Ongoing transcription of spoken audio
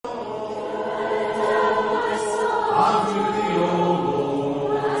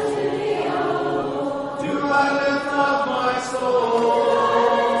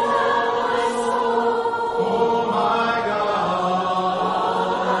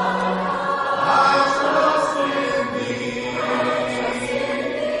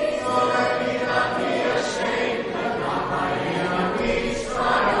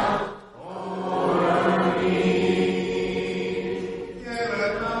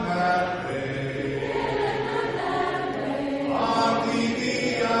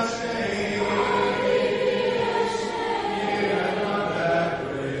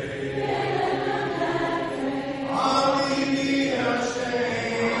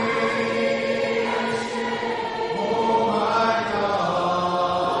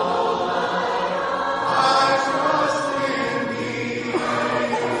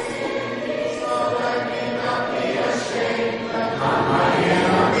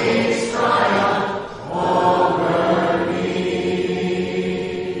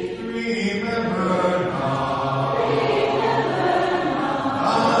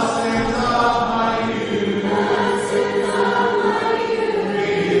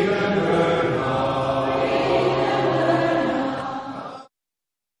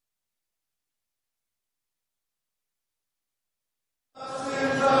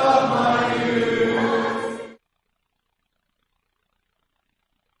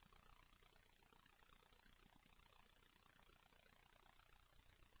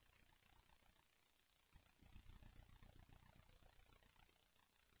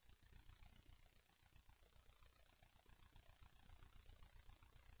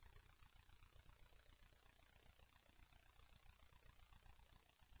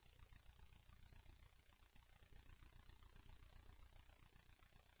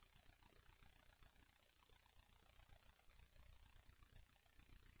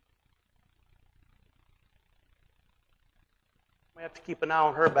We have to keep an eye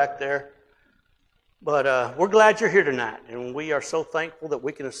on her back there. But we're glad you're here tonight, and we are so thankful that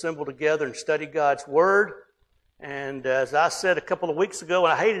we can assemble together and study God's Word. And as I said a couple of weeks ago,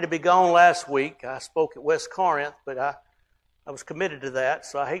 and I hated to be gone last week, I spoke at West Corinth, but I was committed to that,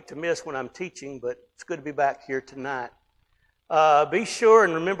 so I hate to miss when I'm teaching, but it's good to be back here tonight. Be sure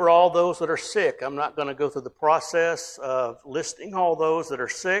and remember all those that are sick. I'm not going to go through the process of listing all those that are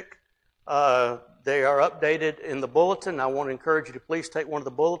sick. They are updated in the bulletin. I want to encourage you to please take one of the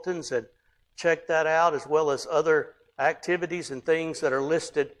bulletins and check that out, as well as other activities and things that are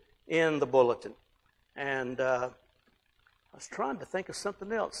listed in the bulletin. And I was trying to think of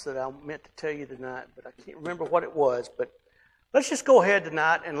something else that I meant to tell you tonight, but I can't remember what it was. But let's just go ahead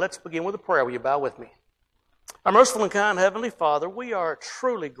tonight and let's begin with a prayer. Will you bow with me? Our merciful and kind Heavenly Father, we are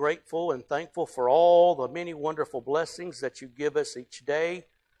truly grateful and thankful for all the many wonderful blessings that you give us each day.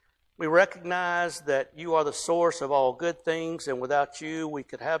 We recognize that you are the source of all good things, and without you we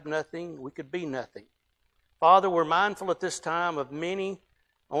could have nothing, we could be nothing. Father, we're mindful at this time of many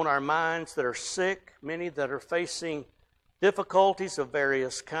on our minds that are sick, many that are facing difficulties of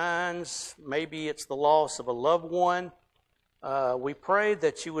various kinds. Maybe it's the loss of a loved one. We pray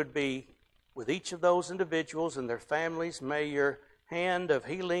that you would be with each of those individuals and their families. May your hand of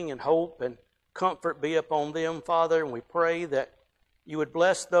healing and hope and comfort be upon them, Father, and we pray that you would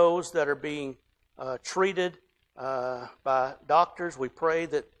bless those that are being treated by doctors. We pray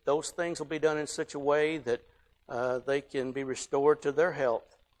that those things will be done in such a way that they can be restored to their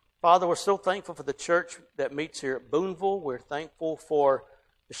health. Father, we're so thankful for the church that meets here at Boonville. We're thankful for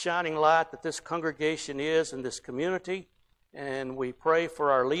the shining light that this congregation is in this community. And we pray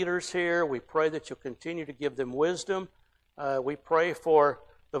for our leaders here. We pray that you'll continue to give them wisdom. We pray for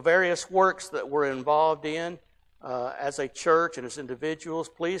the various works that we're involved in. As a church and as individuals,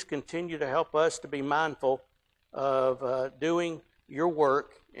 please continue to help us to be mindful of doing your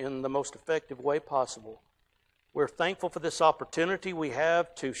work in the most effective way possible. We're thankful for this opportunity we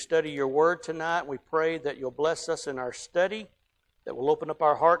have to study your word tonight. We pray that you'll bless us in our study, that we'll open up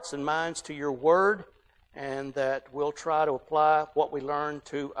our hearts and minds to your word, and that we'll try to apply what we learn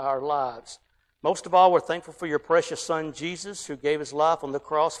to our lives. Most of all, we're thankful for your precious Son, Jesus, who gave his life on the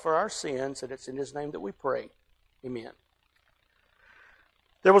cross for our sins, and it's in his name that we pray. Amen.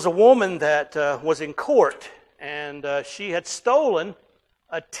 There was a woman that was in court, and she had stolen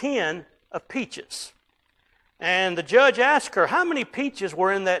a tin of peaches. And the judge asked her, how many peaches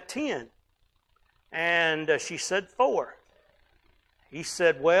were in that tin? And she said 4. He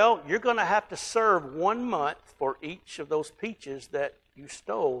said, well, you're going to have to serve 1 month for each of those peaches that you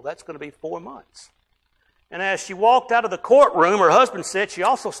stole. That's going to be 4 months. And as she walked out of the courtroom, her husband said she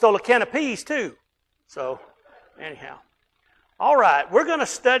also stole a can of peas too. So, anyhow. All right, we're going to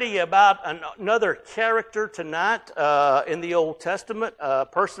study about another character tonight in the Old Testament, a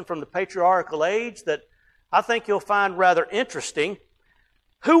person from the patriarchal age that I think you'll find rather interesting.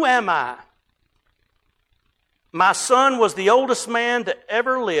 Who am I? My son was the oldest man to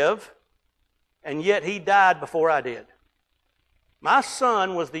ever live, and yet he died before I did. My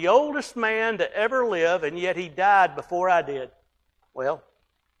son was the oldest man to ever live, and yet he died before I did. Well,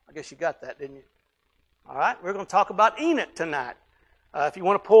 I guess you got that, didn't you? All right, we're going to talk about Enoch tonight. If you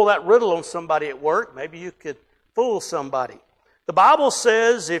want to pull that riddle on somebody at work, maybe you could fool somebody. The Bible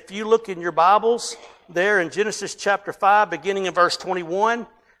says, if you look in your Bibles there in Genesis chapter 5, beginning in verse 21,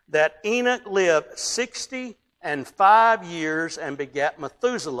 that Enoch lived 65 years and begat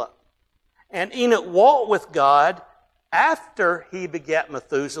Methuselah. And Enoch walked with God after he begat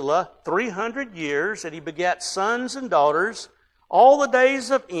Methuselah 300 years, and he begat sons and daughters. All the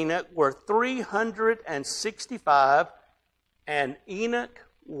days of Enoch were 365, and Enoch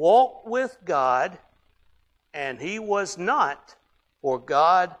walked with God, and he was not, for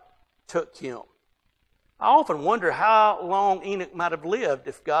God took him. I often wonder how long Enoch might have lived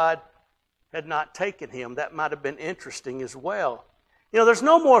if God had not taken him. That might have been interesting as well. You know, there's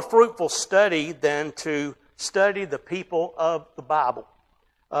no more fruitful study than to study the people of the Bible.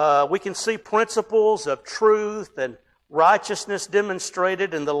 We can see principles of truth and righteousness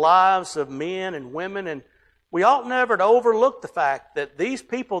demonstrated in the lives of men and women, and we ought never to overlook the fact that these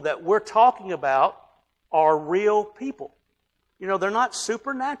people that we're talking about are real people. You know, they're not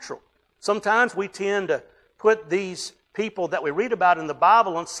supernatural. Sometimes we tend to put these people that we read about in the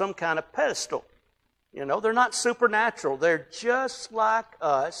Bible on some kind of pedestal. You know, they're not supernatural. They're just like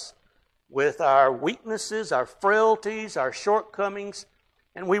us with our weaknesses, our frailties, our shortcomings,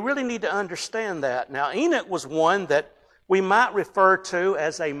 and we really need to understand that. Now, Enoch was one that we might refer to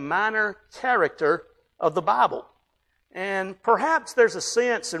as a minor character of the Bible. And perhaps there's a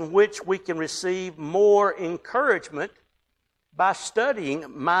sense in which we can receive more encouragement by studying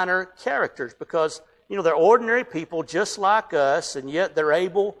minor characters because, you know, they're ordinary people just like us, and yet they're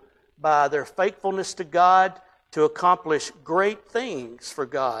able, by their faithfulness to God, to accomplish great things for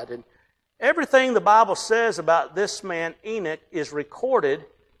God. And everything the Bible says about this man Enoch is recorded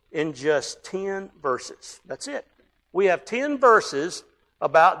in just 10 verses. That's it. We have 10 verses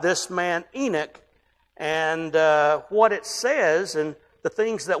about this man Enoch, and what it says and the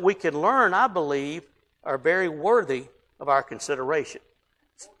things that we can learn, I believe, are very worthy of our consideration.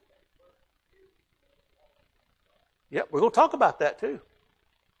 Yep, we're going to talk about that too.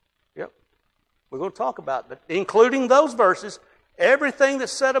 Yep, we're going to talk about that, including those verses. Everything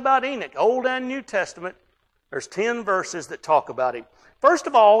that's said about Enoch, Old and New Testament, there's 10 verses that talk about him. First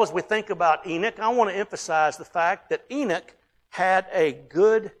of all, as we think about Enoch, I want to emphasize the fact that Enoch had a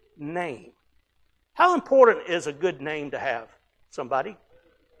good name. How important is a good name to have? Somebody?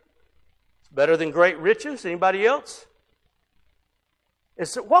 It's better than great riches. Anybody else?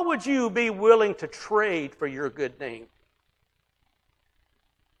 What would you be willing to trade for your good name?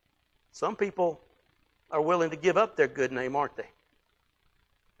 Some people are willing to give up their good name, aren't they?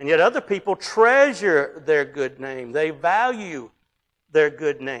 And yet other people treasure their good name. They value their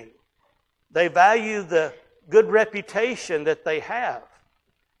good name. They value the good reputation that they have.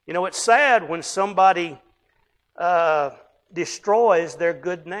 You know, it's sad when somebody destroys their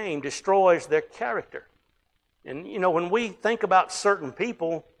good name, destroys their character. And, you know, when we think about certain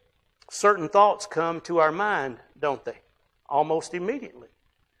people, certain thoughts come to our mind, don't they? Almost immediately.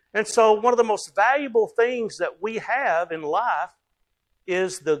 And so one of the most valuable things that we have in life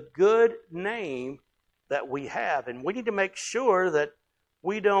is the good name that we have. And we need to make sure that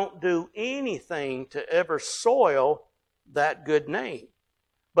we don't do anything to ever soil that good name.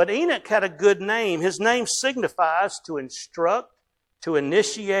 But Enoch had a good name. His name signifies to instruct, to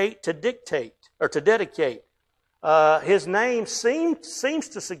initiate, to dictate, or to dedicate. His name seems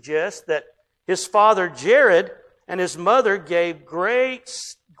to suggest that his father Jared and his mother gave great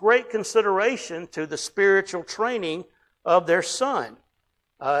consideration to the spiritual training of their son.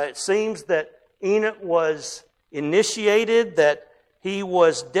 It seems that Enoch was initiated, that he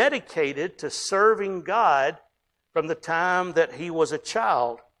was dedicated to serving God from the time that he was a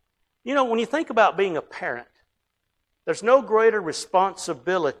child. You know, when you think about being a parent, there's no greater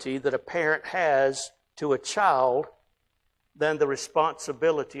responsibility that a parent has to a child than the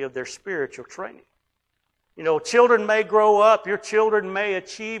responsibility of their spiritual training. You know, children may grow up, your children may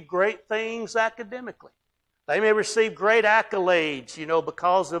achieve great things academically. They may receive great accolades, you know,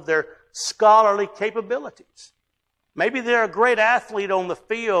 because of their scholarly capabilities. Maybe they're a great athlete on the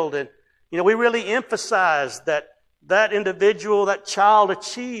field, and, you know, we really emphasize that individual, that child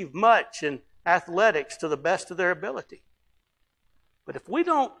achieved much in athletics to the best of their ability. But if we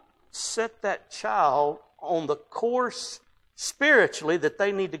don't set that child on the course spiritually that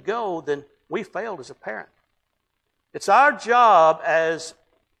they need to go, then we failed as a parent. It's our job as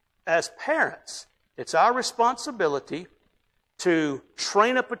parents, it's our responsibility to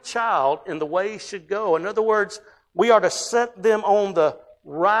train up a child in the way he should go. In other words, we are to set them on the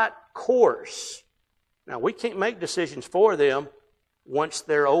right course. Now, we can't make decisions for them once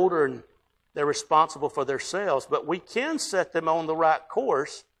they're older and they're responsible for themselves, but we can set them on the right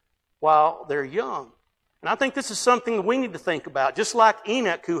course while they're young. And I think this is something that we need to think about. Just like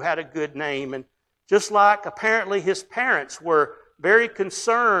Enoch, who had a good name, and just like apparently his parents were very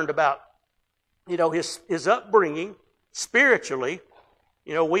concerned about, his upbringing spiritually,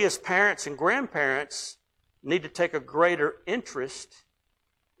 we as parents and grandparents need to take a greater interest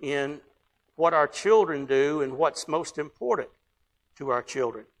in what our children do and what's most important to our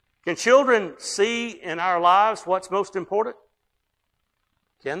children. Can children see in our lives what's most important?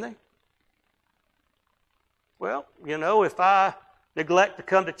 Can they? Well, if I neglect to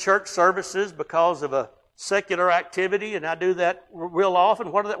come to church services because of a secular activity, and I do that real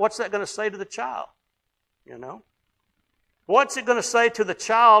often, what's that going to say to the child? What's it going to say to the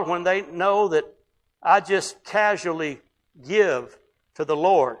child when they know that I just casually give to the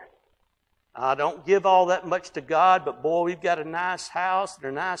Lord? I don't give all that much to God, but boy, we've got a nice house and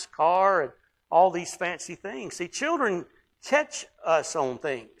a nice car and all these fancy things. See, children catch us on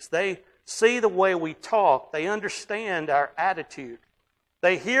things. They see the way we talk. They understand our attitude.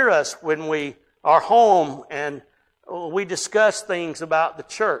 They hear us when we are home and we discuss things about the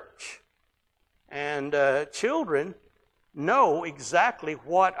church. And children know exactly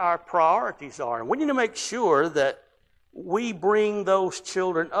what our priorities are. And we need to make sure that we bring those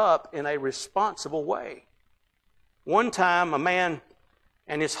children up in a responsible way. One time, a man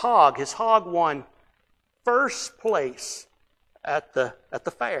and his hog won first place at the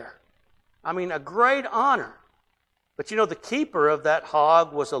fair. I mean, a great honor. But the keeper of that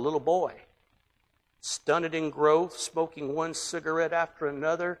hog was a little boy, stunted in growth, smoking one cigarette after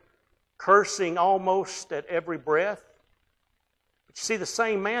another, cursing almost at every breath. But you see, the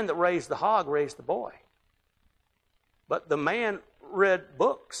same man that raised the hog raised the boy. But the man read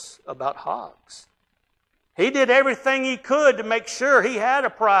books about hogs. He did everything he could to make sure he had a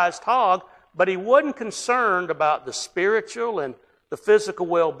prized hog, but he wasn't concerned about the spiritual and the physical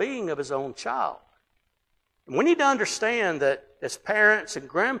well-being of his own child. And we need to understand that as parents and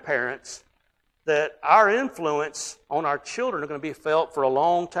grandparents, that our influence on our children are going to be felt for a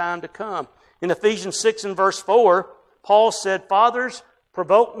long time to come. In Ephesians 6 and verse 4, Paul said, "Fathers,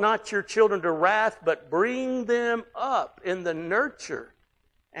 provoke not your children to wrath, but bring them up in the nurture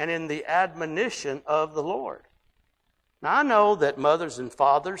and in the admonition of the Lord." Now, I know that mothers and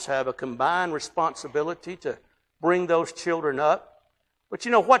fathers have a combined responsibility to bring those children up. But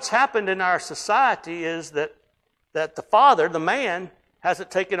what's happened in our society is that the father, the man,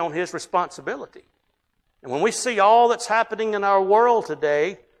 hasn't taken on his responsibility. And when we see all that's happening in our world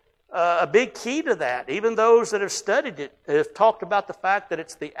today, a big key to that, even those that have studied it, have talked about the fact that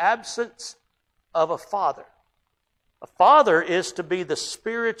it's the absence of a father. A father is to be the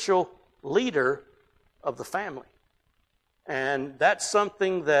spiritual leader of the family. And that's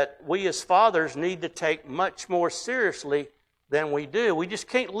something that we as fathers need to take much more seriously than we do. We just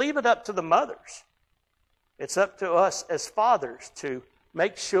can't leave it up to the mothers. It's up to us as fathers to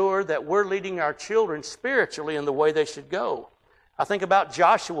make sure that we're leading our children spiritually in the way they should go. I think about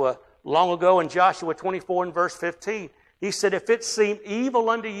Joshua long ago in Joshua 24 and verse 15. He said, "If it seem evil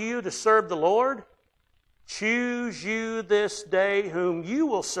unto you to serve the Lord, choose you this day whom you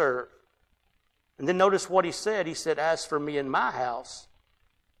will serve." And then notice what he said. He said, "As for me and my house,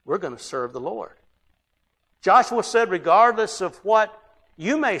 we're going to serve the Lord." Joshua said, regardless of what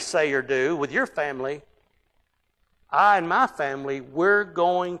you may say or do with your family, I and my family, we're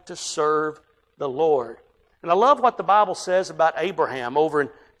going to serve the Lord. And I love what the Bible says about Abraham over in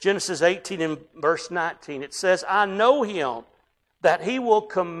Genesis 18 and verse 19. It says, "I know him, that he will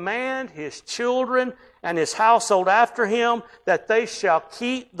command his children and his household after him, that they shall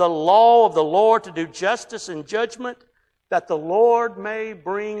keep the law of the Lord to do justice and judgment, that the Lord may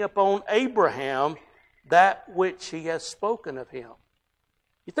bring upon Abraham that which he has spoken of him."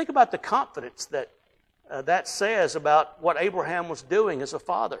 You think about the confidence that that says about what Abraham was doing as a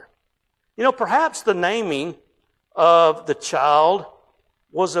father. Perhaps the naming of the child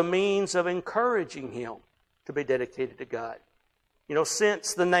was a means of encouraging him to be dedicated to God.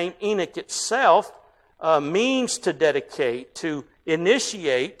 Since the name Enoch itself means to dedicate, to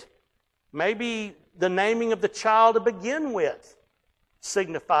initiate, maybe the naming of the child to begin with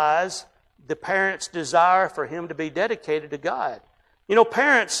signifies the parent's desire for him to be dedicated to God.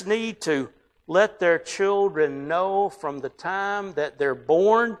 Parents need to let their children know from the time that they're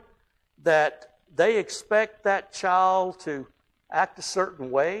born that they expect that child to act a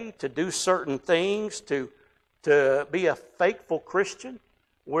certain way, to do certain things, to be a faithful Christian.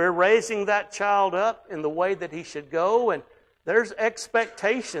 We're raising that child up in the way that he should go, and there's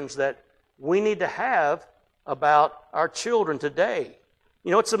expectations that we need to have about our children today.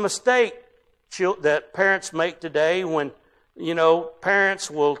 It's a mistake that parents make today when,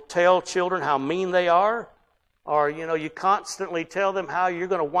 parents will tell children how mean they are, or, you constantly tell them how you're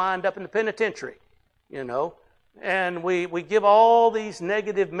going to wind up in the penitentiary, And we give all these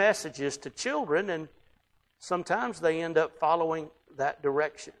negative messages to children, and sometimes they end up following that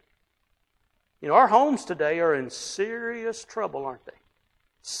direction. Our homes today are in serious trouble, aren't they?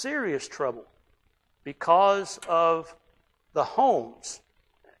 Serious trouble because of the homes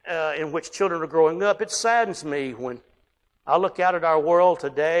in which children are growing up. It saddens me when I look out at our world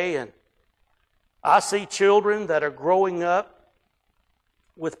today and I see children that are growing up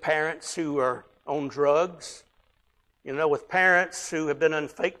with parents who are on drugs, with parents who have been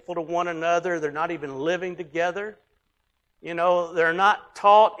unfaithful to one another. They're not even living together. They're not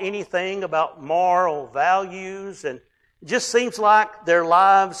taught anything about moral values, and it just seems like their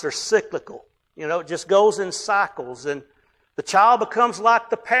lives are cyclical. It just goes in cycles, and the child becomes like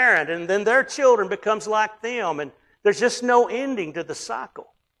the parent, and then their children becomes like them, and there's just no ending to the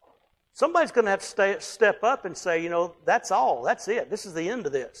cycle. Somebody's going to have to step up and say, that's all. That's it. This is the end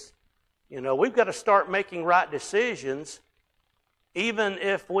of this. We've got to start making right decisions, even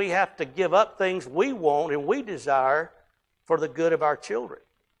if we have to give up things we want and we desire for the good of our children.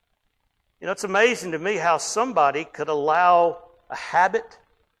 It's amazing to me how somebody could allow a habit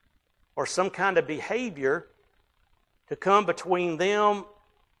or some kind of behavior to come between them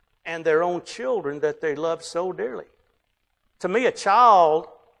and their own children that they love so dearly. To me, a child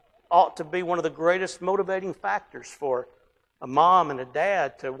ought to be one of the greatest motivating factors for a mom and a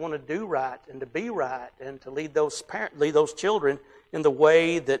dad to want to do right and to be right and to lead those children in the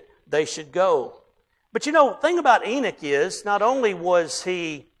way that they should go. But the thing about Enoch is, not only was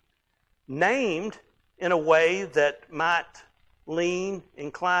he named in a way that might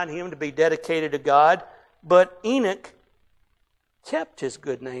incline him to be dedicated to God, but Enoch kept his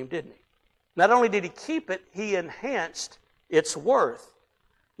good name, didn't he? Not only did he keep it, he enhanced its worth.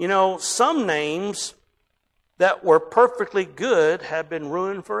 Some names that were perfectly good have been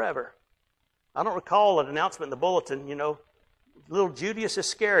ruined forever. I don't recall an announcement in the bulletin, little Judas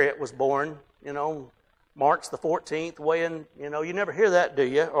Iscariot was born, March the 14th, weighing, you never hear that, do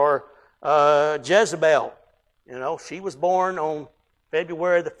you? Or Jezebel, she was born on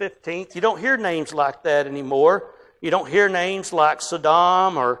February the 15th. You don't hear names like that anymore. You don't hear names like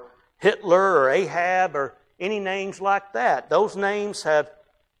Saddam or Hitler or Ahab or any names like that. Those names have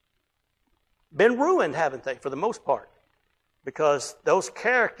been ruined, haven't they, for the most part? Because those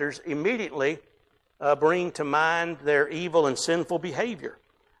characters immediately bring to mind their evil and sinful behavior.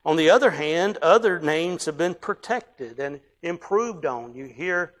 On the other hand, other names have been protected and improved on. You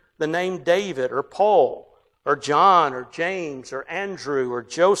hear the name David or Paul or John or James or Andrew or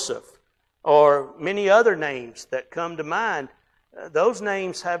Joseph or many other names that come to mind. Those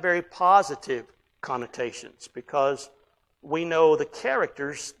names have very positive connotations because we know the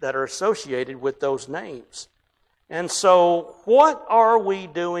characters that are associated with those names. And so, what are we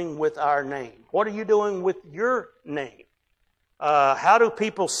doing with our name? What are you doing with your name? How do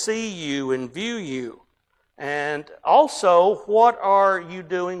people see you and view you? And also, what are you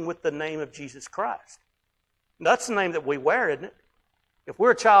doing with the name of Jesus Christ? That's the name that we wear, isn't it? If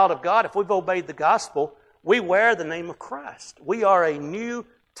we're a child of God, if we've obeyed the gospel, we wear the name of Christ. We are a New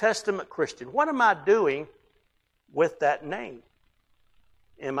Testament Christian. What am I doing with that name?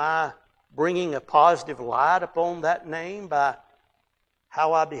 Am I bringing a positive light upon that name by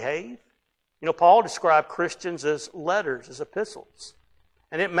how I behave? Paul described Christians as letters, as epistles.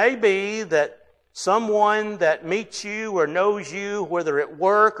 And it may be that someone that meets you or knows you, whether at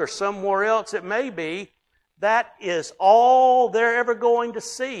work or somewhere else, it may be that is all they're ever going to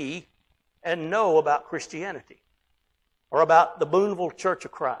see and know about Christianity or about the Boonville Church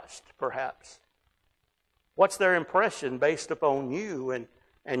of Christ, perhaps. What's their impression based upon you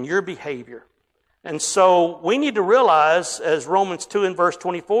and your behavior? And so we need to realize, as Romans 2 and verse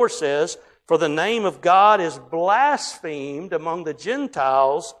 24 says, for the name of God is blasphemed among the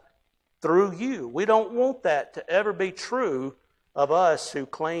Gentiles through you. We don't want that to ever be true of us who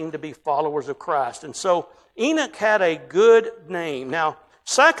claim to be followers of Christ. And so Enoch had a good name. Now,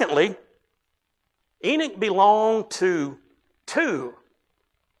 secondly, Enoch belonged to two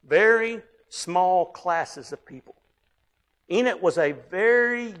very small classes of people. Enoch was a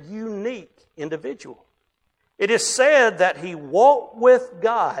very unique individual. It is said that he walked with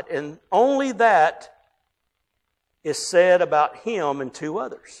God, and only that is said about him and two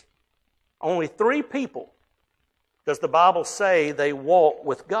others. Only 3 people does the Bible say they walk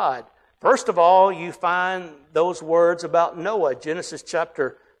with God. First of all, you find those words about Noah. Genesis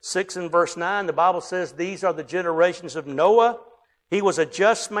chapter 6 and verse 9, the Bible says, "These are the generations of Noah. He was a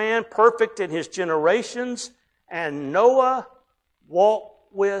just man, perfect in his generations, and Noah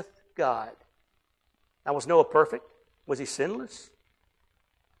walked with God." Now, was Noah perfect? Was he sinless?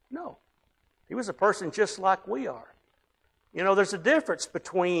 No. He was a person just like we are. You know, there's a difference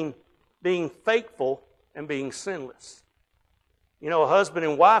between being faithful and being sinless. You know, a husband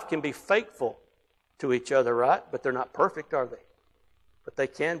and wife can be faithful to each other, right? But they're not perfect, are they? But they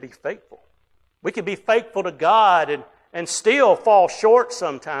can be faithful. We can be faithful to God and still fall short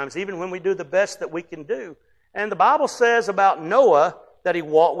sometimes, even when we do the best that we can do. And the Bible says about Noah that he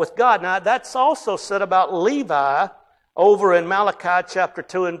walked with God. Now, that's also said about Levi over in Malachi chapter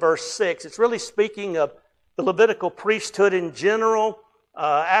 2 and verse 6. It's really speaking of the Levitical priesthood in general.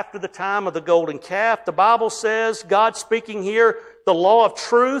 After the time of the golden calf, the Bible says, God speaking here, the law of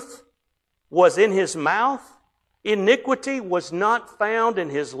truth was in his mouth. Iniquity was not found in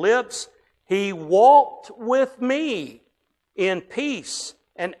his lips. He walked with me in peace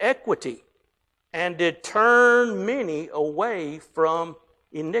and equity, and did turn many away from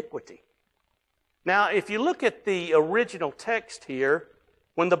iniquity. Now, if you look at the original text here,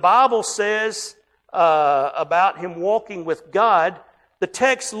 when the Bible says about him walking with God, the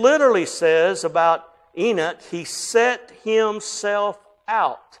text literally says about Enoch, he set himself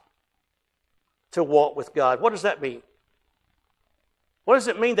out to walk with God. What does that mean? What does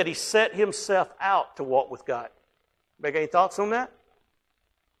it mean that he set himself out to walk with God? Make any thoughts on that?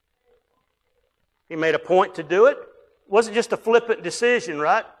 He made a point to do it. It wasn't just a flippant decision,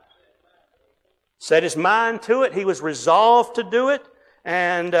 right? Set his mind to it. He was resolved to do it.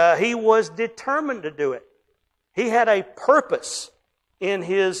 And he was determined to do it. He had a purpose in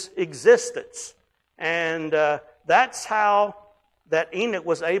his existence. And that's how that Enoch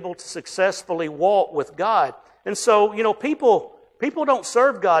was able to successfully walk with God. And so, you know, people don't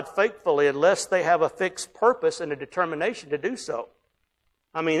serve God faithfully unless they have a fixed purpose and a determination to do so.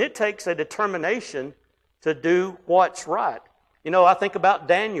 I mean, it takes a determination to do what's right. You know, I think about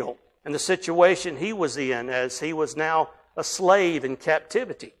Daniel and the situation he was in as he was now a slave in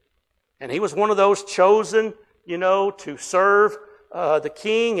captivity. And he was one of those chosen, you know, to serve the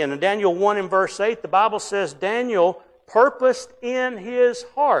king. And in Daniel 1 and verse 8, the Bible says Daniel purposed in his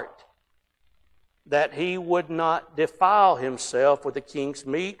heart that he would not defile himself with the king's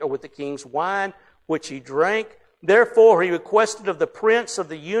meat or with the king's wine, which he drank. Therefore, he requested of the prince of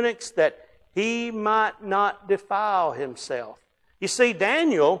the eunuchs that he might not defile himself. You see,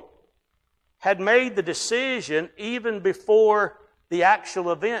 Daniel had made the decision even before the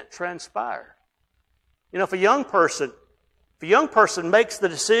actual event transpired. You know, if a young person makes the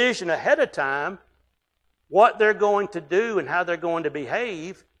decision ahead of time what they're going to do and how they're going to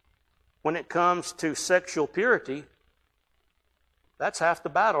behave when it comes to sexual purity, that's half the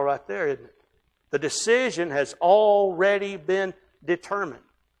battle right there, isn't it? The decision has already been determined.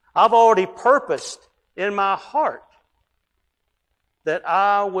 I've already purposed in my heart that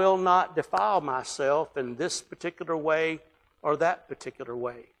I will not defile myself in this particular way or that particular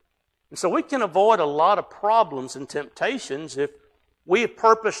way. And so we can avoid a lot of problems and temptations if we have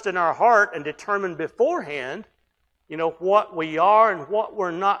purposed in our heart and determined beforehand, you know, what we are and what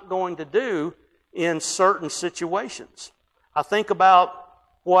we're not going to do in certain situations. I think about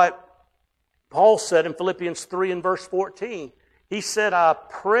what Paul said in Philippians 3 and verse 14. He said, I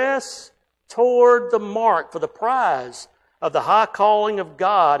press toward the mark for the prize of the high calling of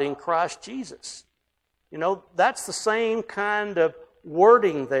God in Christ Jesus. You know, that's the same kind of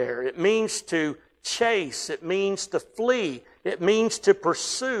wording there. It means to chase. It means to flee. It means to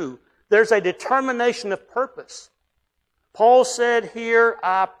pursue. There's a determination of purpose. Paul said here,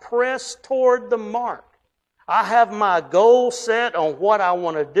 I press toward the mark. I have my goal set on what I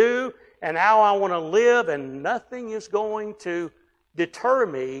want to do and how I want to live, and nothing is going to deter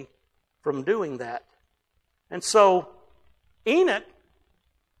me from doing that. And so, Enoch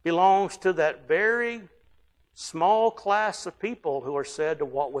belongs to that very small class of people who are said to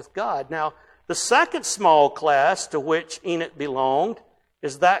walk with God. Now, the second small class to which Enoch belonged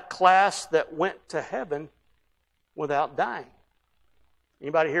is that class that went to heaven without dying.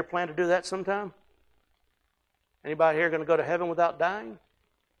 Anybody here plan to do that sometime? Anybody here going to go to heaven without dying?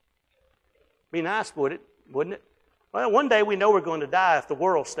 Be nice, wouldn't it? Well, one day we know we're going to die if the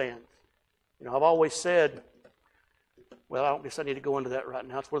world stands. You know, I've always said, Well, I don't guess I need to go into that right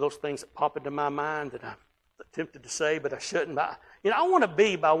now. It's one of those things that pop into my mind that I'm tempted to say, but I shouldn't. I want to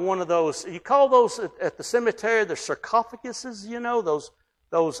be by one of those. You call those at the cemetery the sarcophaguses.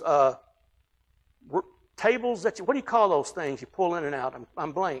 Those tables that what do you call those things you pull in and out?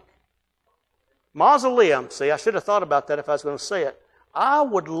 I'm blank. Mausoleum. See, I should have thought about that if I was going to say it. I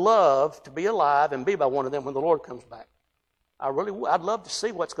would love to be alive and be by one of them when the Lord comes back. I really would. I'd love to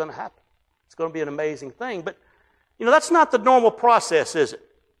see what's going to happen. It's going to be an amazing thing. But, that's not the normal process, is it?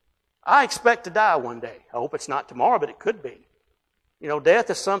 I expect to die one day. I hope it's not tomorrow, but it could be. Death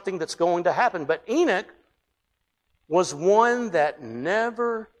is something that's going to happen. But Enoch was one that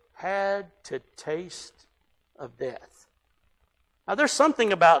never had to taste of death. Now, there's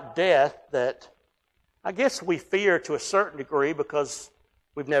something about death that I guess we fear to a certain degree because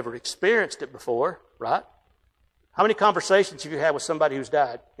we've never experienced it before, right? How many conversations have you had with somebody who's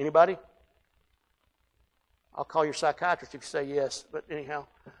died? Anybody? I'll call your psychiatrist if you say yes, but anyhow.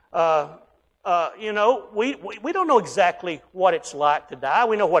 We don't know exactly what it's like to die.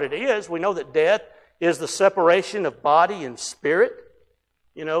 We know what it is. We know that death is the separation of body and spirit.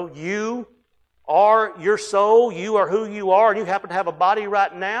 You are your soul. You are who you are, and you happen to have a body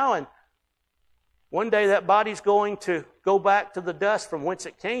right now, and one day that body's going to go back to the dust from whence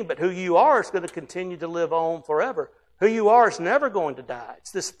it came, but who you are is going to continue to live on forever. Who you are is never going to die.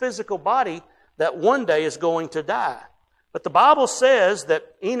 It's this physical body that one day is going to die. But the Bible says that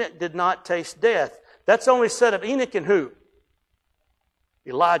Enoch did not taste death. That's only said of Enoch and who?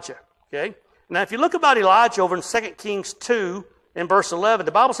 Elijah. Okay? Now, if you look about Elijah over in 2 Kings 2 in verse 11,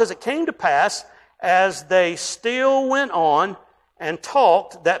 the Bible says, it came to pass as they still went on and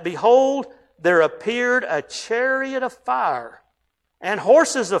talked that, behold, there appeared a chariot of fire and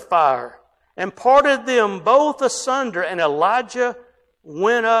horses of fire and parted them both asunder, and Elijah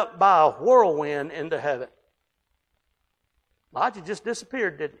went up by a whirlwind into heaven. Elijah just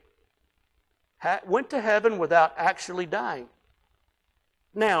disappeared, didn't he? Went to heaven without actually dying.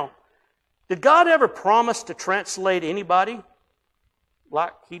 Now, did God ever promise to translate anybody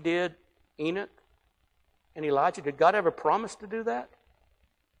like He did Enoch and Elijah? Did God ever promise to do that?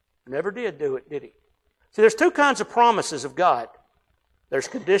 Never did do it, did He? See, there's two kinds of promises of God. There's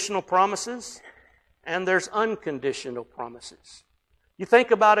conditional promises and there's unconditional promises. You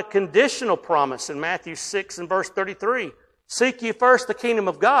think about a conditional promise in Matthew 6 and verse 33. Seek ye first the kingdom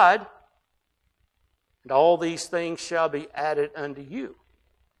of God, and all these things shall be added unto you.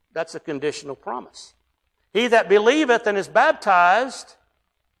 That's a conditional promise. He that believeth and is baptized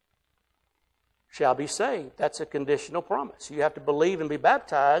shall be saved. That's a conditional promise. You have to believe and be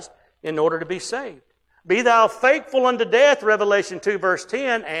baptized in order to be saved. Be thou faithful unto death, Revelation 2 verse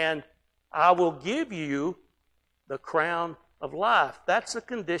 10, and I will give you the crown of life. That's a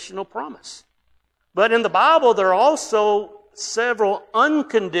conditional promise. But in the Bible, there are also several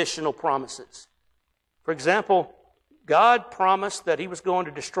unconditional promises. For example, God promised that He was going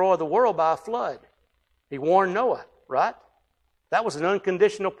to destroy the world by a flood. He warned Noah, right? That was an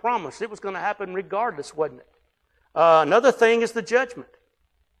unconditional promise. It was going to happen regardless, wasn't it? Another thing is the judgment.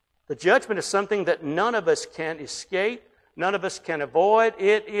 The judgment is something that none of us can escape, none of us can avoid.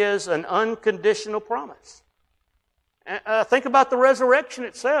 It is an unconditional promise. Think about the resurrection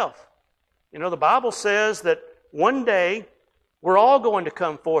itself. The Bible says that one day we're all going to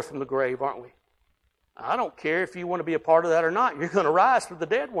come forth from the grave, aren't we? I don't care if you want to be a part of that or not. You're going to rise from the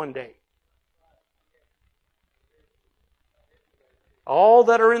dead one day. All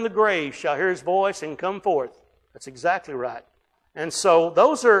that are in the grave shall hear His voice and come forth. That's exactly right. And so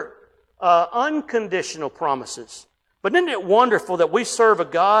those are unconditional promises. But isn't it wonderful that we serve a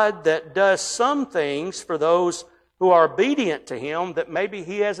God that does some things for those who are obedient to Him that maybe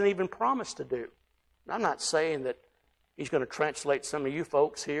He hasn't even promised to do? And I'm not saying that He's going to translate some of you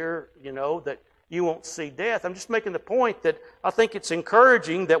folks here, that you won't see death. I'm just making the point that I think it's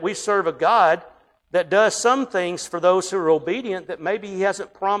encouraging that we serve a God that does some things for those who are obedient that maybe He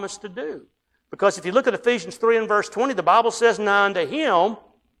hasn't promised to do. Because if you look at Ephesians 3 and verse 20, the Bible says, now unto Him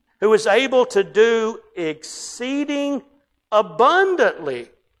who is able to do exceeding abundantly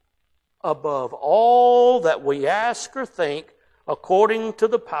above all that we ask or think, according to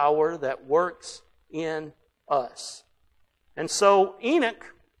the power that works in us. And so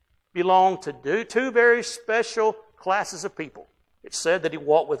Enoch belonged to two very special classes of people. It said that he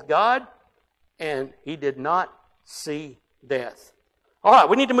walked with God and he did not see death. All right,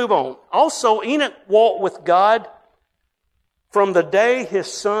 we need to move on. Also, Enoch walked with God from the day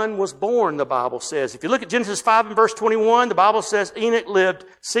his son was born, the Bible says. If you look at Genesis 5 and verse 21, the Bible says Enoch lived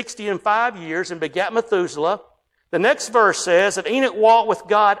 65 years and begat Methuselah. The next verse says that Enoch walked with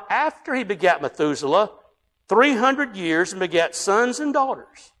God after he begat Methuselah 300 years and begat sons and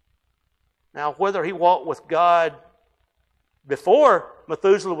daughters. Now, whether he walked with God before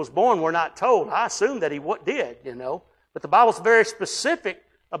Methuselah was born, we're not told. I assume that he did, But the Bible's very specific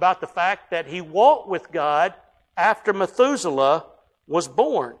about the fact that he walked with God after Methuselah was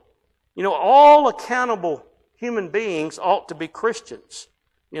born. All accountable human beings ought to be Christians,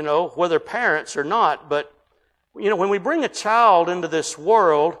 whether parents or not. But, when we bring a child into this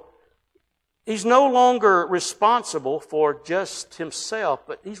world, he's no longer responsible for just himself,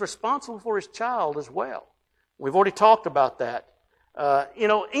 but he's responsible for his child as well. We've already talked about that.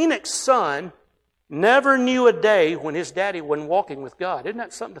 Enoch's son never knew a day when his daddy wasn't walking with God. Isn't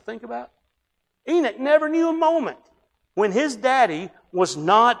that something to think about? Enoch never knew a moment when his daddy was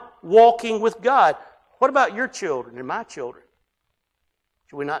not walking with God. What about your children and my children?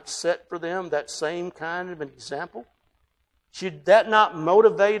 Should we not set for them that same kind of an example? Should that not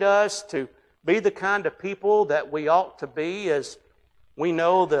motivate us to be the kind of people that we ought to be, as we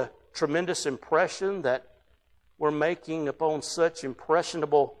know the tremendous impression that we're making upon such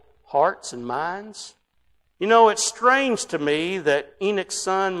impressionable hearts and minds? It's strange to me that Enoch's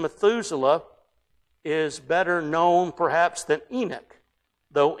son Methuselah is better known perhaps than Enoch,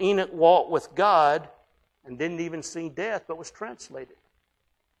 though Enoch walked with God and didn't even see death, but was translated.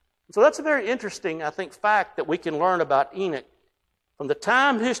 So that's a very interesting, I think, fact that we can learn about Enoch. From the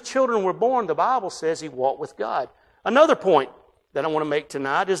time his children were born, the Bible says he walked with God. Another point that I want to make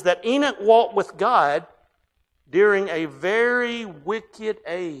tonight is that Enoch walked with God during a very wicked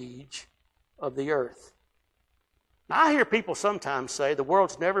age of the earth. Now, I hear people sometimes say the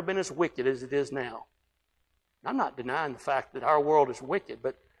world's never been as wicked as it is now. I'm not denying the fact that our world is wicked,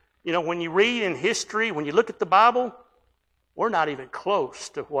 but when you read in history, when you look at the Bible, we're not even close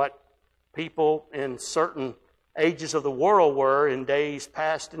to what people in certain ages of the world were in days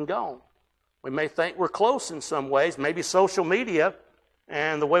past and gone. We may think we're close in some ways. Maybe social media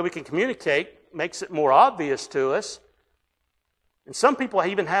and the way we can communicate makes it more obvious to us. And some people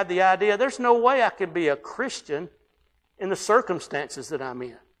even have the idea, there's no way I can be a Christian in the circumstances that I'm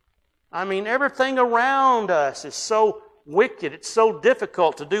in. I mean, everything around us is so wicked. It's so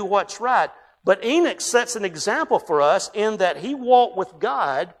difficult to do what's right. But Enoch sets an example for us in that he walked with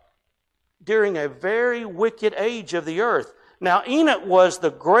God during a very wicked age of the earth. Now, Enoch was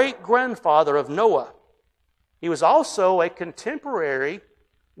the great-grandfather of Noah. He was also a contemporary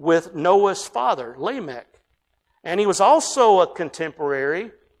with Noah's father, Lamech. And he was also a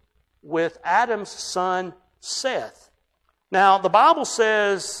contemporary with Adam's son, Seth. Now, the Bible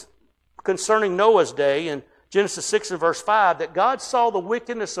says concerning Noah's day in Genesis 6 and verse 5 that God saw the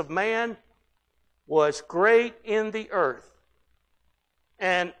wickedness of man was great in the earth,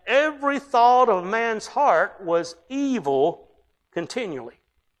 and every thought of man's heart was evil continually.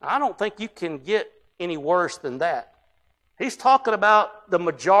 I don't think you can get any worse than that. He's talking about the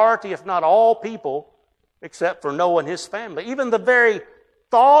majority, if not all people, except for Noah and his family. Even the very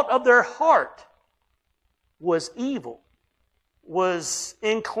thought of their heart was evil, was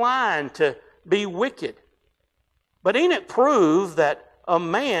inclined to be wicked. But Enoch proved that a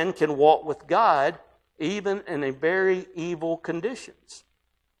man can walk with God even in a very evil conditions.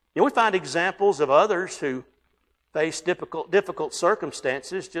 We find examples of others who faced difficult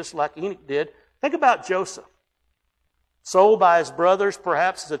circumstances, just like Enoch did. Think about Joseph. Sold by his brothers,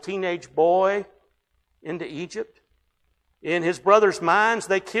 perhaps as a teenage boy, into Egypt. In his brothers' minds,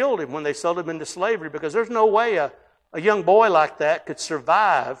 they killed him when they sold him into slavery, because there's no way a young boy like that could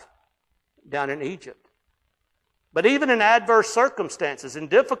survive down in Egypt. But even in adverse circumstances, in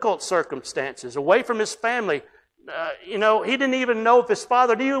difficult circumstances, away from his family, he didn't even know if his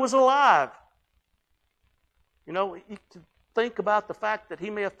father knew he was alive. You can think about the fact that he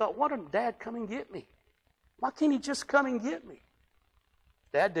may have thought, why didn't Dad come and get me? Why can't he just come and get me?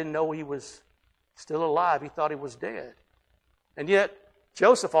 Dad didn't know he was still alive. He thought he was dead. And yet,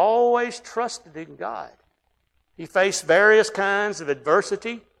 Joseph always trusted in God. He faced various kinds of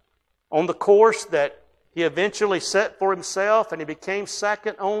adversity on the course that he eventually set for himself, and he became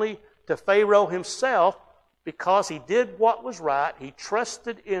second only to Pharaoh himself because he did what was right. He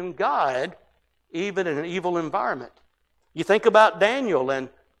trusted in God even in an evil environment. You think about Daniel and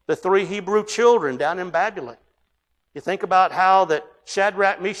the 3 Hebrew children down in Babylon. You think about how that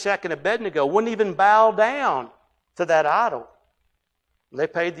Shadrach, Meshach, and Abednego wouldn't even bow down to that idol. They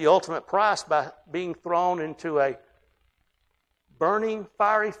paid the ultimate price by being thrown into a burning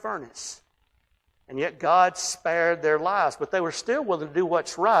fiery furnace. And yet God spared their lives, but they were still willing to do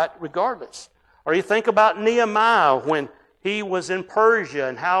what's right regardless. Or you think about Nehemiah when he was in Persia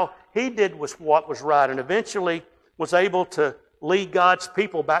and how he did what was right and eventually was able to lead God's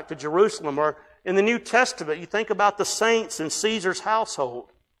people back to Jerusalem. Or in the New Testament, you think about the saints in Caesar's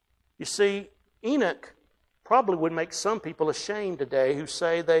household. You see, Enoch probably would make some people ashamed today who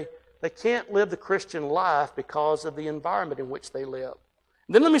say they can't live the Christian life because of the environment in which they live.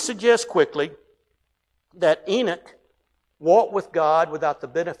 And then let me suggest quickly that Enoch walked with God without the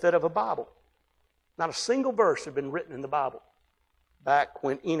benefit of a Bible. Not a single verse had been written in the Bible back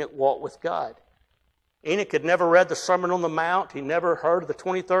when Enoch walked with God. Enoch had never read the Sermon on the Mount. He never heard the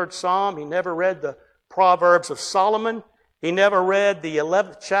 23rd Psalm. He never read the Proverbs of Solomon. He never read the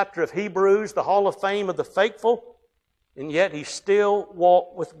 11th chapter of Hebrews, the Hall of Fame of the Faithful. And yet he still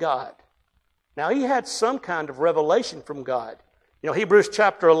walked with God. Now he had some kind of revelation from God. You know, Hebrews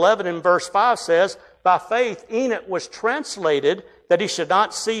chapter 11 and verse 5 says, by faith Enoch was translated that he should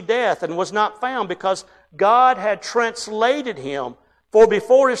not see death, and was not found because God had translated him. For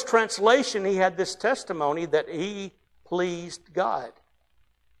before his translation, he had this testimony that he pleased God.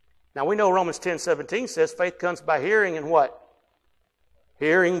 Now we know Romans 10:17 says faith comes by hearing, and what?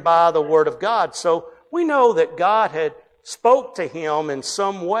 Hearing by the Word of God. So we know that God had spoke to him in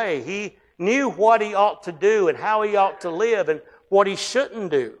some way. He knew what he ought to do and how he ought to live and what he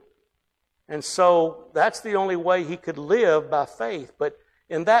shouldn't do. And so that's the only way he could live, by faith. But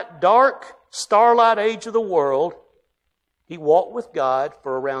in that dark, starlight age of the world, he walked with God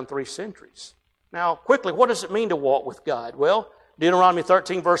for around 3 centuries. Now, quickly, what does it mean to walk with God? Well, Deuteronomy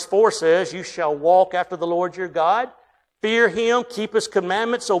 13 verse 4 says, you shall walk after the Lord your God, fear Him, keep His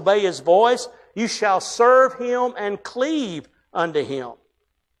commandments, obey His voice. You shall serve Him and cleave unto Him.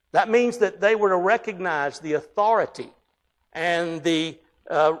 That means that they were to recognize the authority and the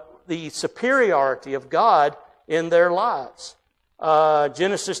superiority of God in their lives.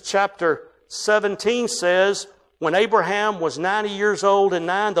 Genesis chapter 17 says, when Abraham was 90 years old and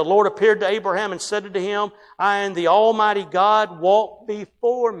 9, the Lord appeared to Abraham and said unto him, I am the Almighty God, walk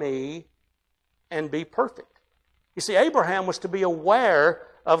before me and be perfect. You see, Abraham was to be aware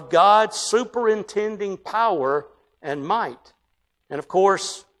of God's superintending power and might. And of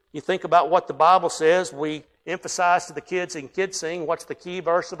course, you think about what the Bible says. We emphasize to the kids in Kids Sing, what's the key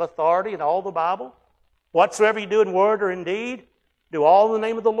verse of authority in all the Bible? Whatsoever you do in word or in deed, do all in the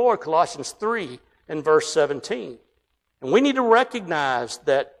name of the Lord, Colossians 3 and verse 17. And we need to recognize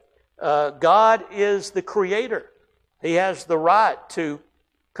that God is the Creator. He has the right to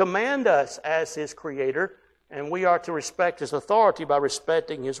command us as His Creator, and we are to respect His authority by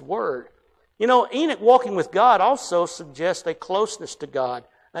respecting His Word. You know, Enoch walking with God also suggests a closeness to God,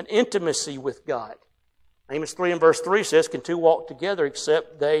 an intimacy with God. Amos 3 and verse 3 says, can two walk together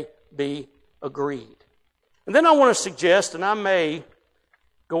except they be agreed? And then I want to suggest, and I may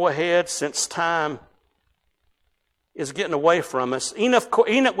go ahead since time is getting away from us.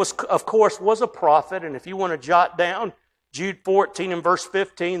 Enoch was, of course, was a prophet, and if you want to jot down Jude 14 and verse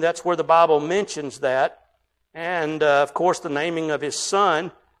 15, that's where the Bible mentions that. And, of course, the naming of his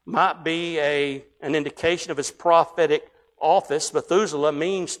son might be an indication of his prophetic office. Methuselah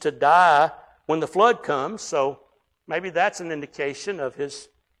means to die when the flood comes, so maybe that's an indication of his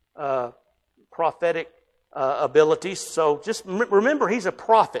prophetic abilities. So just remember, he's a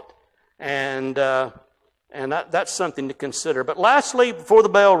prophet, and that's something to consider. But lastly, before the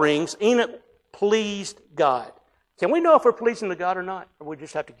bell rings, Enoch pleased God. Can we know if we're pleasing to God or not, or we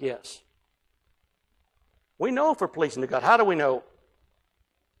just have to guess? We know if we're pleasing to God. How do we know?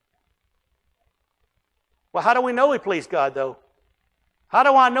 Well, how do we know we please God, though? How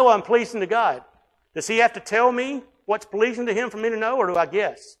do I know I'm pleasing to God? Does He have to tell me what's pleasing to Him for me to know, or do I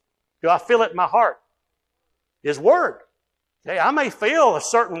guess? Do I feel it in my heart? His Word. Hey, I may feel a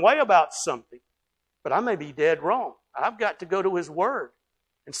certain way about something, but I may be dead wrong. I've got to go to His Word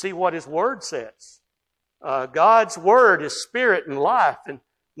and see what His Word says. God's Word is spirit and life, and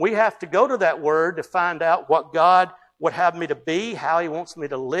we have to go to that Word to find out what God would have me to be, how He wants me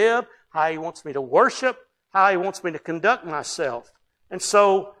to live, how He wants me to worship, how He wants me to conduct myself. And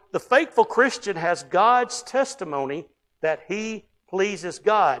so the faithful Christian has God's testimony that he pleases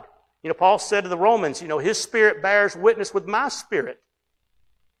God. You know, Paul said to the Romans, His Spirit bears witness with my spirit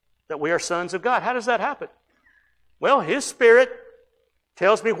that we are sons of God. How does that happen? Well, His Spirit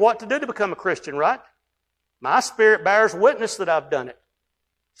tells me what to do to become a Christian, right? My spirit bears witness that I've done it.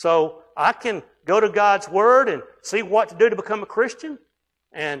 So I can go to God's Word and see what to do to become a Christian,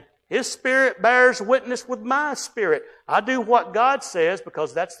 and His Spirit bears witness with my spirit. I do what God says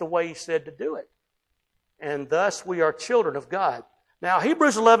because that's the way He said to do it. And thus we are children of God. Now,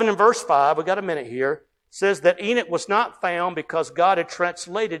 Hebrews 11 and verse 5, we've got a minute here, says that Enoch was not found because God had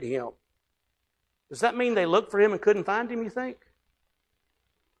translated him. Does that mean they looked for him and couldn't find him, you think?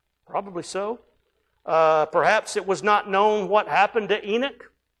 Probably so. Perhaps it was not known what happened to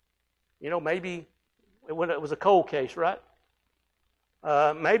Enoch. Maybe it was a cold case, right?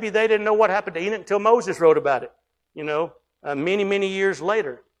 Maybe they didn't know what happened to Enoch until Moses wrote about it, many, many years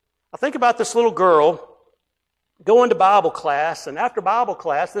later. I think about this little girl going to Bible class, and after Bible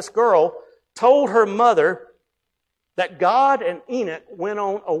class, this girl told her mother that God and Enoch went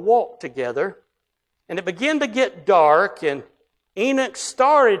on a walk together, and it began to get dark, and Enoch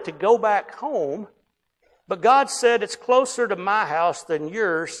started to go back home, but God said, it's closer to my house than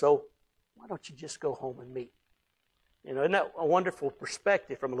yours, so why don't you just go home and meet? Isn't that a wonderful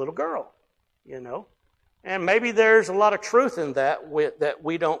perspective from a little girl? And maybe there's a lot of truth in that that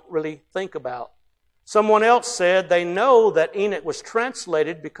we don't really think about. Someone else said they know that Enoch was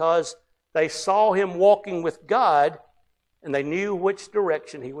translated because they saw him walking with God and they knew which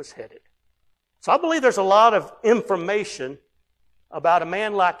direction he was headed. So I believe there's a lot of information about a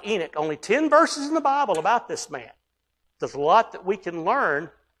man like Enoch. Only 10 verses in the Bible about this man. There's a lot that we can learn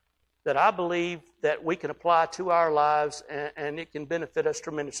that I believe that we can apply to our lives, and it can benefit us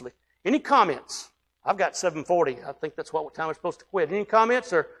tremendously. Any comments? I've got 7:40. I think that's what time we're supposed to quit. Any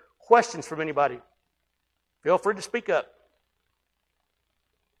comments or questions from anybody? Feel free to speak up.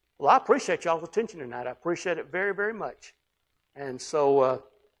 Well, I appreciate y'all's attention tonight. I appreciate it very, very much. And so,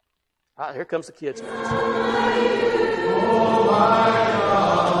 here comes the kids now. Oh, my God.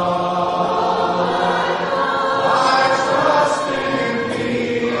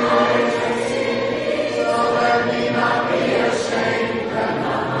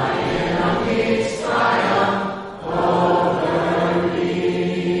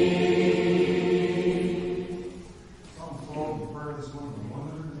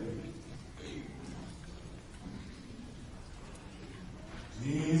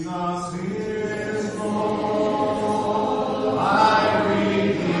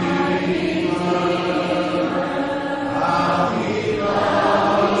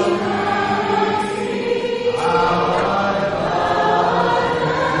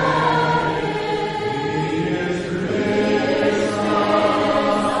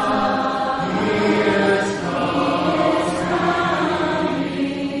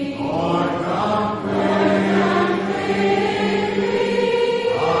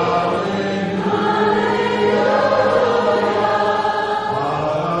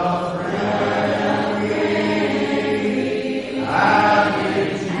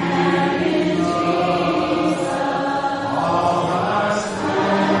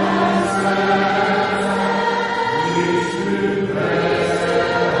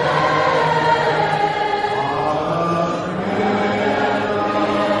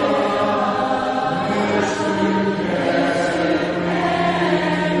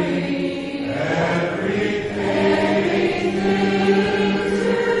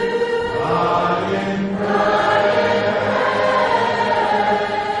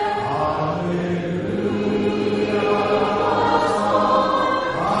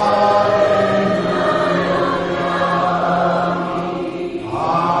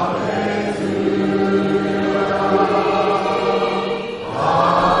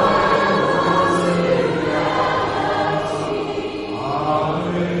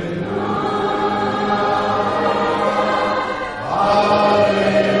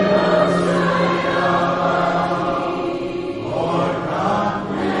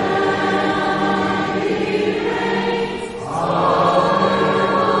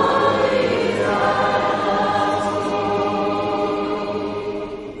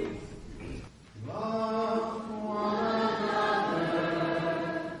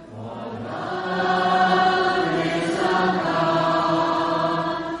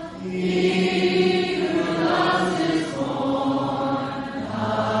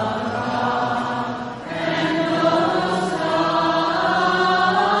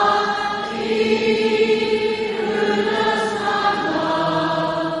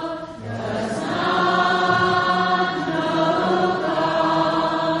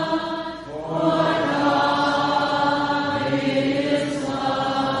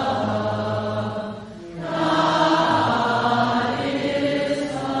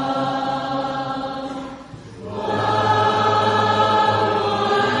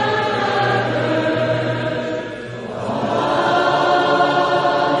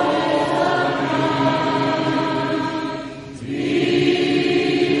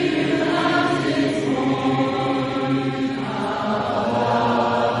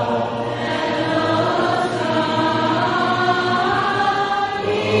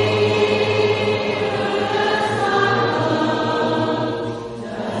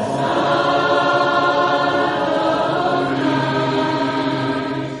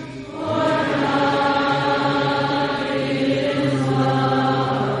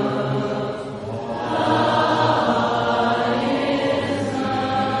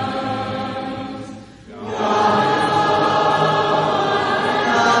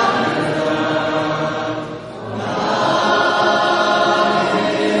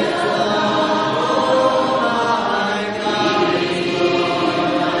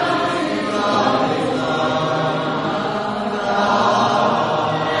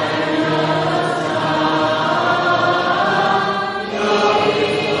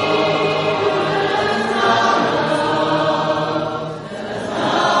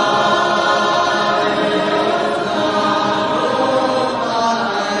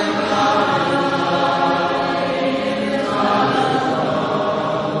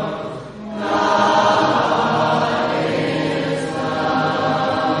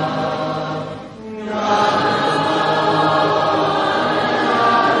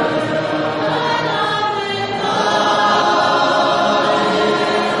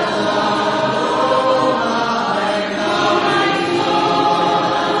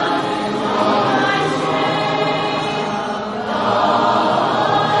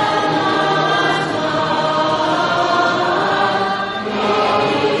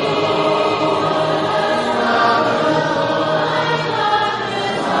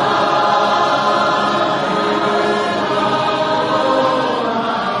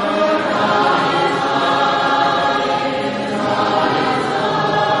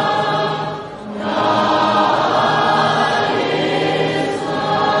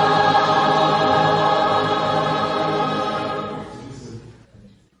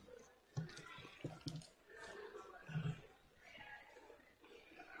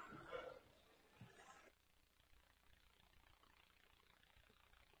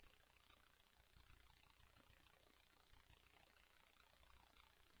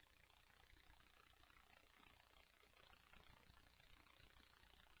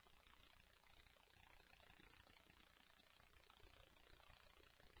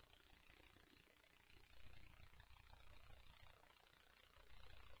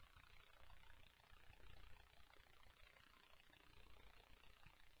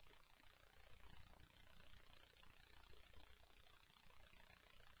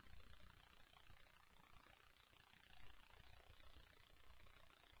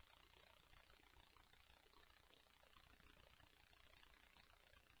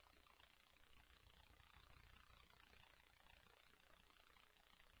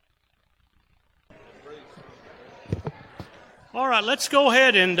 All right, let's go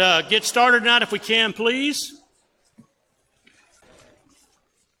ahead and get started tonight if we can, please.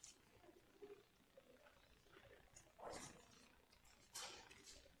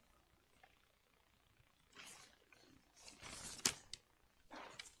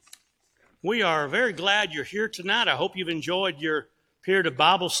 We are very glad you're here tonight. I hope you've enjoyed your period of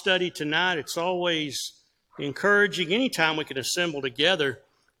Bible study tonight. It's always encouraging anytime we can assemble together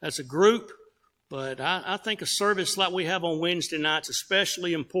as a group. But I think a service like we have on Wednesday nights is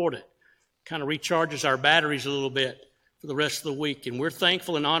especially important. Kind of recharges our batteries a little bit for the rest of the week. And we're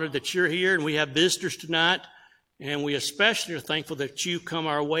thankful and honored that you're here, and we have visitors tonight. And we especially are thankful that you come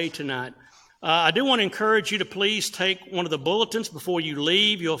our way tonight. I do want to encourage you to please take one of the bulletins before you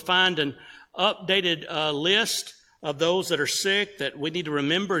leave. You'll find an updated list of those that are sick that we need to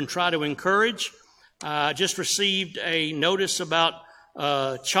remember and try to encourage. I just received a notice about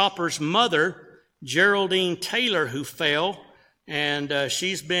Chopper's mother, Geraldine Taylor, who fell, and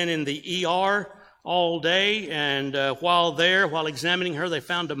she's been in the ER all day, and while examining her, they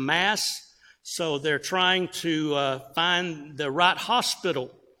found a mass, so they're trying to find the right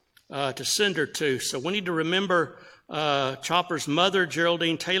hospital to send her to. So we need to remember Chopper's mother,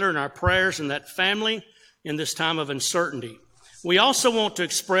 Geraldine Taylor, in our prayers and that family in this time of uncertainty. We also want to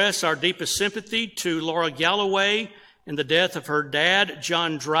express our deepest sympathy to Laura Galloway in the death of her dad,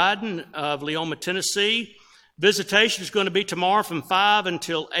 John Dryden of Leoma, Tennessee. Visitation is going to be tomorrow from 5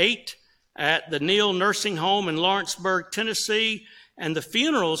 until 8 at the Neal Nursing Home in Lawrenceburg, Tennessee. And the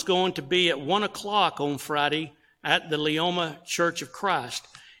funeral is going to be at 1 o'clock on Friday at the Leoma Church of Christ.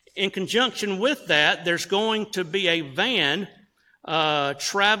 In conjunction with that, there's going to be a van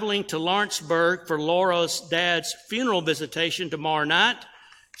traveling to Lawrenceburg for Laura's dad's funeral visitation tomorrow night.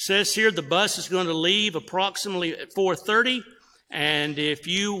 It says here the bus is going to leave approximately at 4:30, and if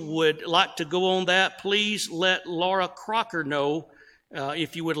you would like to go on that, please let Laura Crocker know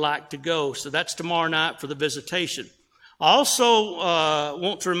if you would like to go. So that's tomorrow night for the visitation. I also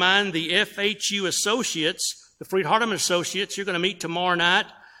want to remind the FHU Associates, the Freed-Hardeman Associates, you're going to meet tomorrow night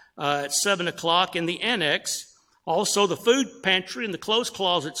at 7 o'clock in the annex. Also, the food pantry and the clothes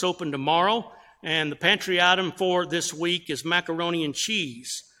closet's open tomorrow. And the pantry item for this week is macaroni and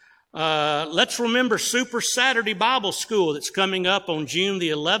cheese. Let's remember Super Saturday Bible School that's coming up on June the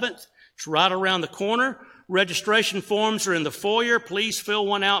 11th. It's right around the corner. Registration forms are in the foyer. Please fill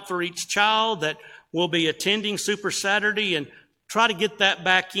one out for each child that will be attending Super Saturday and try to get that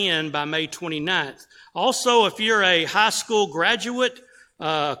back in by May 29th. Also, if you're a high school graduate,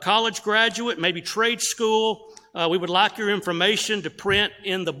 college graduate, maybe trade school, we would like your information to print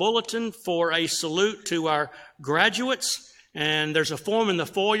in the bulletin for a salute to our graduates. And there's a form in the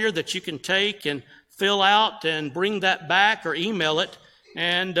foyer that you can take and fill out and bring that back or email it.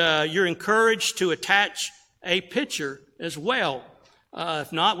 And you're encouraged to attach a picture as well.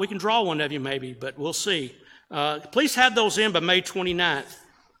 If not, we can draw one of you maybe, but we'll see. Please have those in by May 29th.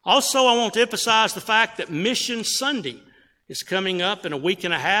 Also, I want to emphasize the fact that Mission Sunday is coming up in a week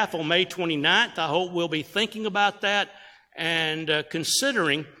and a half on May 29th. I hope we'll be thinking about that and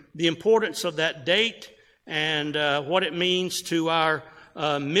considering the importance of that date and what it means to our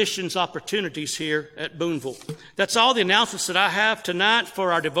missions opportunities here at Boonville. That's all the announcements that I have tonight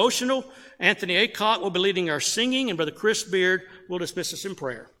for our devotional. Anthony Aycock will be leading our singing, and Brother Chris Beard will dismiss us in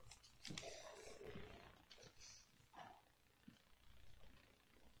prayer.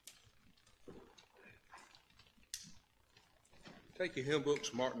 Take your hymn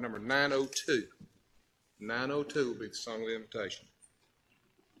books, mark number 902. 902 will be the song of the invitation.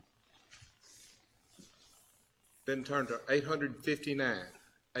 Then turn to 859.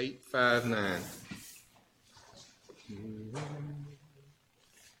 859.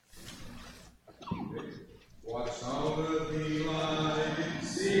 What's on the line?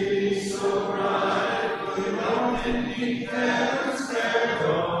 See so bright, the mountain deep heaven's fair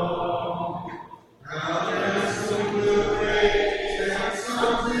dawn. How there's some blue rays and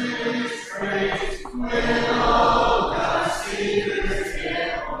some breeze praise when all God's secrets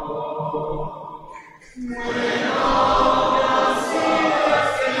get home. When all God's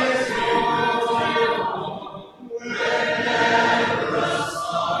secrets get home. When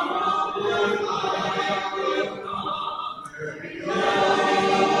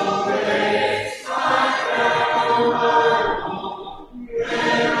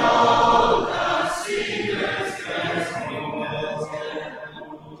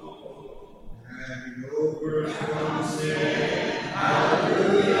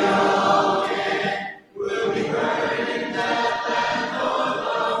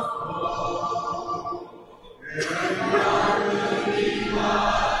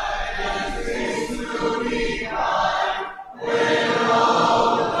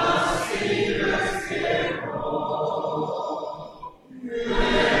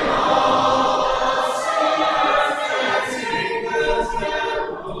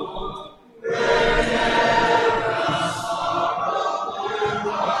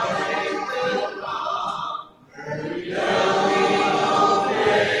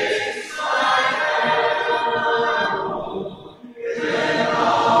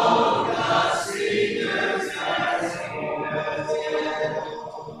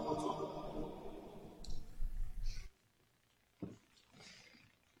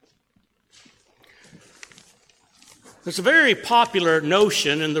It's a very popular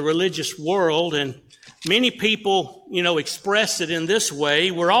notion in the religious world, and many people, express it in this way.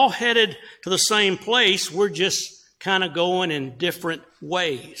 We're all headed to the same place. We're just kind of going in different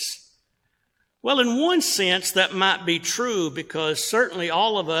ways. Well, in one sense, that might be true, because certainly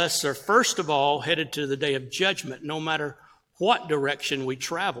all of us are, first of all, headed to the day of judgment, no matter what direction we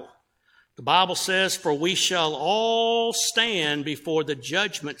travel. The Bible says, "For we shall all stand before the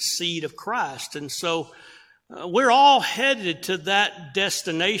judgment seat of Christ." And so we're all headed to that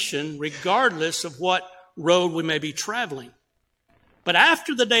destination, regardless of what road we may be traveling. But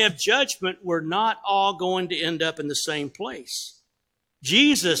after the day of judgment, we're not all going to end up in the same place.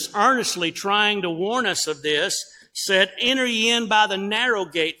 Jesus, earnestly trying to warn us of this, said, "Enter ye in by the narrow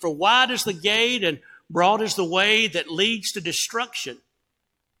gate, for wide is the gate and broad is the way that leads to destruction,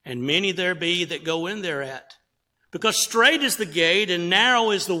 and many there be that go in thereat. Because strait is the gate and narrow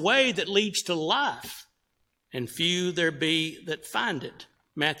is the way that leads to life, and few there be that find it."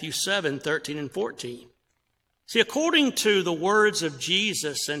 Matthew 7:13 and 14. See, according to the words of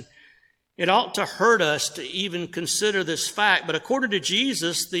Jesus, and it ought to hurt us to even consider this fact, but according to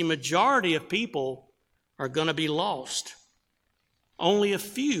Jesus, the majority of people are going to be lost. Only a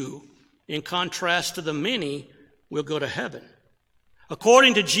few, in contrast to the many, will go to heaven.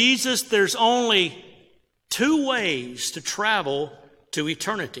 According to Jesus, there's only two ways to travel to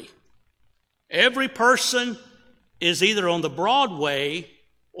eternity. Every person is either on the broad way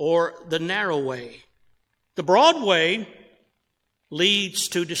or the narrow way. The broad way leads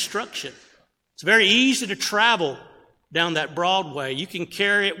to destruction. It's very easy to travel down that broad way. You can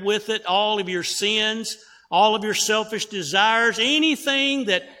carry it with it, all of your sins, all of your selfish desires, anything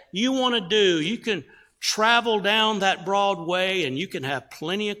that you want to do. You can travel down that broad way and you can have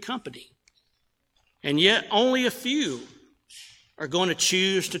plenty of company. And yet only a few are going to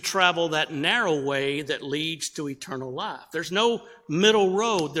choose to travel that narrow way that leads to eternal life. There's no middle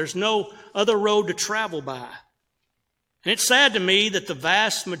road. There's no other road to travel by. And it's sad to me that the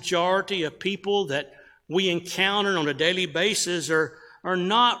vast majority of people that we encounter on a daily basis are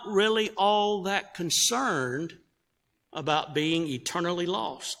not really all that concerned about being eternally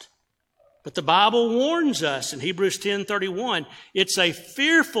lost. But the Bible warns us in Hebrews 10:31, it's a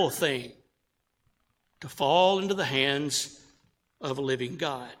fearful thing to fall into the hands of a living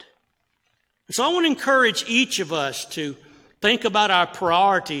God. And so I want to encourage each of us to think about our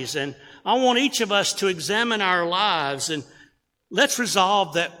priorities, and I want each of us to examine our lives, and let's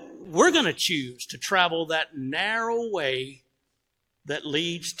resolve that we're going to choose to travel that narrow way that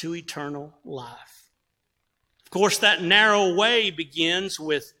leads to eternal life. Of course, that narrow way begins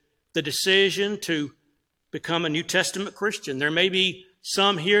with the decision to become a New Testament Christian. There may be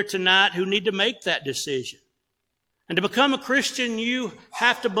some here tonight who need to make that decision. And to become a Christian, you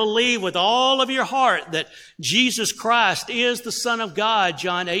have to believe with all of your heart that Jesus Christ is the Son of God,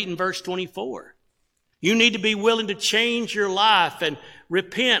 John 8 and verse 24. You need to be willing to change your life and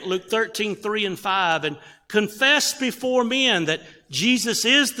repent, Luke 13:3 and 5, and confess before men that Jesus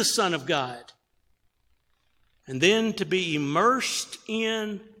is the Son of God. And then to be immersed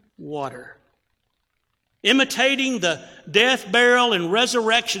in water, imitating the death, burial, and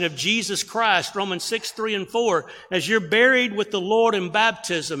resurrection of Jesus Christ, Romans 6:3 and 4, as you're buried with the Lord in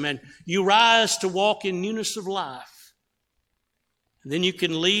baptism and you rise to walk in newness of life. And then you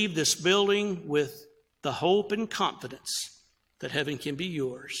can leave this building with the hope and confidence that heaven can be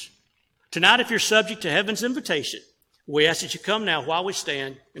yours. Tonight, if you're subject to heaven's invitation, we ask that you come now while we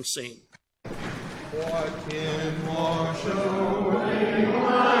stand and sing. What can wash away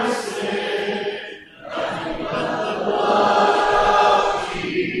my sin? Nothing but the blood of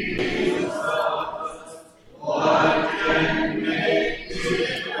Jesus. What can make me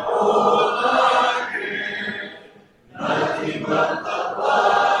whole again? Nothing but the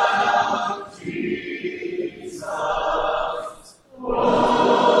blood of Jesus.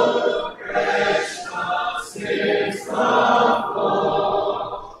 Oh, precious is the blood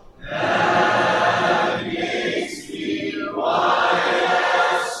that makes me white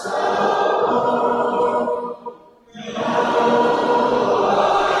as snow. No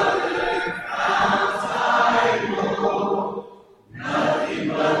other fount I know, nothing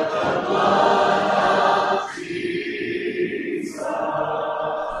but the blood of Jesus.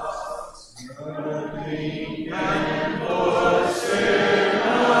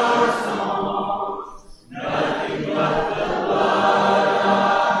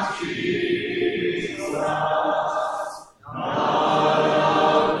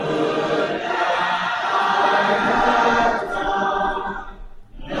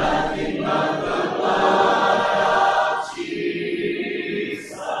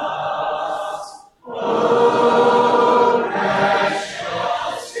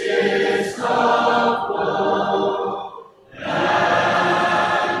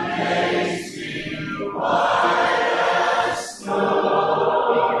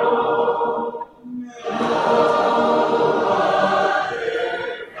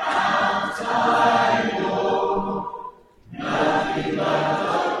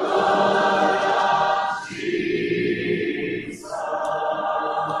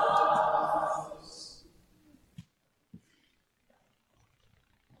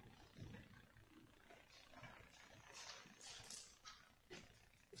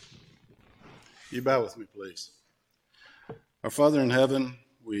 You bow with me, please. Our Father in heaven,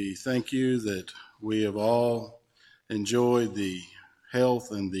 we thank you that we have all enjoyed the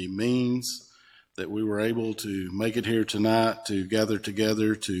health and the means that we were able to make it here tonight to gather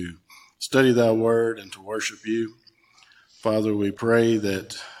together to study thy word and to worship you. Father, we pray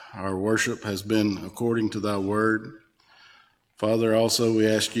that our worship has been according to thy word. Father, also we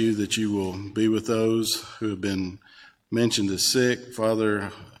ask you that you will be with those who have been mentioned as sick.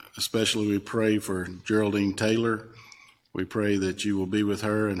 Father, especially we pray for Geraldine Taylor. We pray that you will be with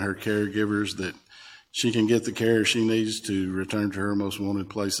her and her caregivers, that she can get the care she needs to return to her most wanted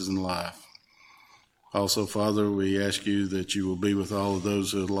places in life. Also, Father, we ask you that you will be with all of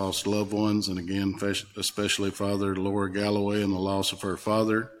those who have lost loved ones, and again, especially, Father, Laura Galloway and the loss of her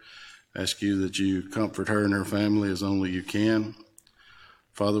father. Ask you that you comfort her and her family as only you can.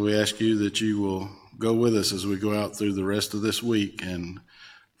 Father, we ask you that you will go with us as we go out through the rest of this week, and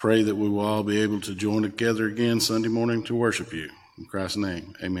pray that we will all be able to join together again Sunday morning to worship you. In Christ's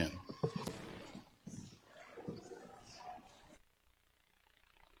name, amen.